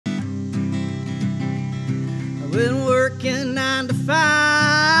Been working 9 to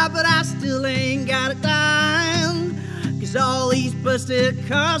 5, but I still ain't got a dime. 'Cause all these busted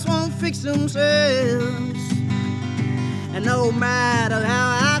cars won't fix themselves. And no matter how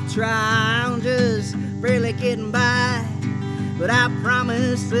I try, I'm just barely getting by. But I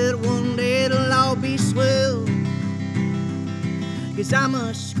promise that one day it'll all be swell. 'Cause I'm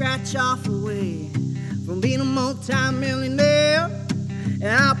a scratch off away from being a multi-millionaire.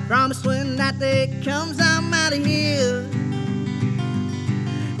 And I promise when that day comes I'm out of here.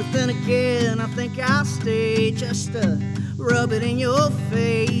 But then again I think I'll stay just to rub it in your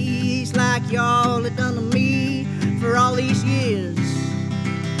face like y'all have done to me for all these years.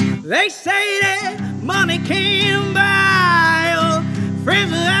 They say that money can buy your friends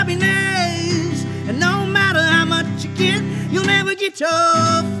with happiness, and no matter how much you get, you'll never get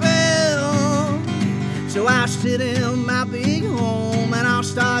your fill. So I'll sit in my big home and I'll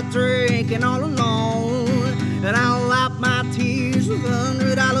start drinking all alone, and I'll wipe my tears with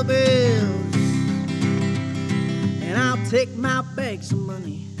 $100 bills. And I'll take my bags of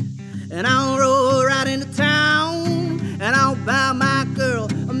money and I'll roll right into town, and I'll buy my girl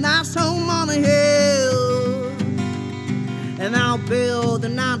a nice home on a hill. And I'll build a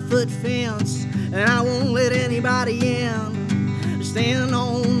 9-foot fence, and I won't let anybody in. Stand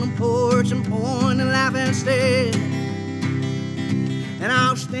on the porch and point and laugh instead. And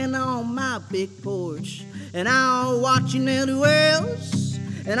I'll stand on my big porch and I'll watch you near the wells,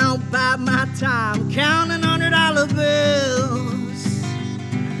 and I'll bide my time counting $100 bills.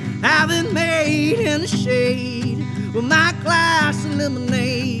 Having made in the shade with my glass of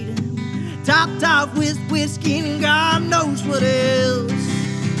lemonade, topped off with whiskey and God knows what else.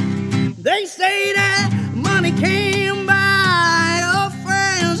 They say that money can buy your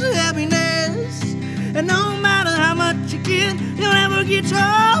friends happiness, and no matter how much you get, you'll never get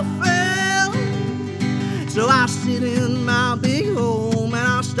your fill. So I sit in my big home and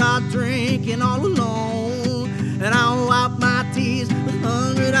I'll start drinking all alone, and I'll wipe my tears with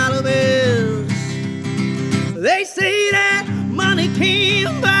 $100 bills. They say that money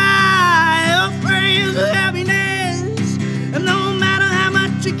can buy your friends happiness, and no matter how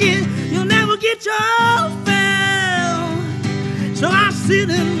much you get, you'll never get your fill. So I sit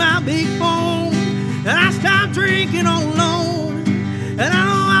in my big home and I start drinking all alone, and I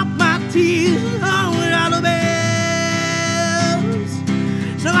wipe my tears with $100 bills.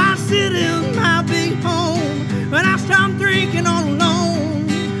 So I sit in my big home and I start drinking all alone,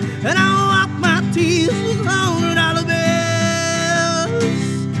 and I wipe my tears with $100 bills.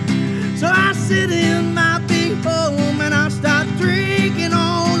 So I sit in my big home and I start drinking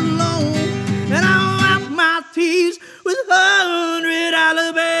all alone, and I wipe my tears with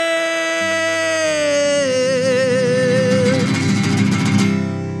 $100 bills.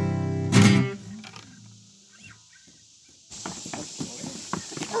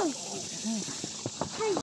 Oh.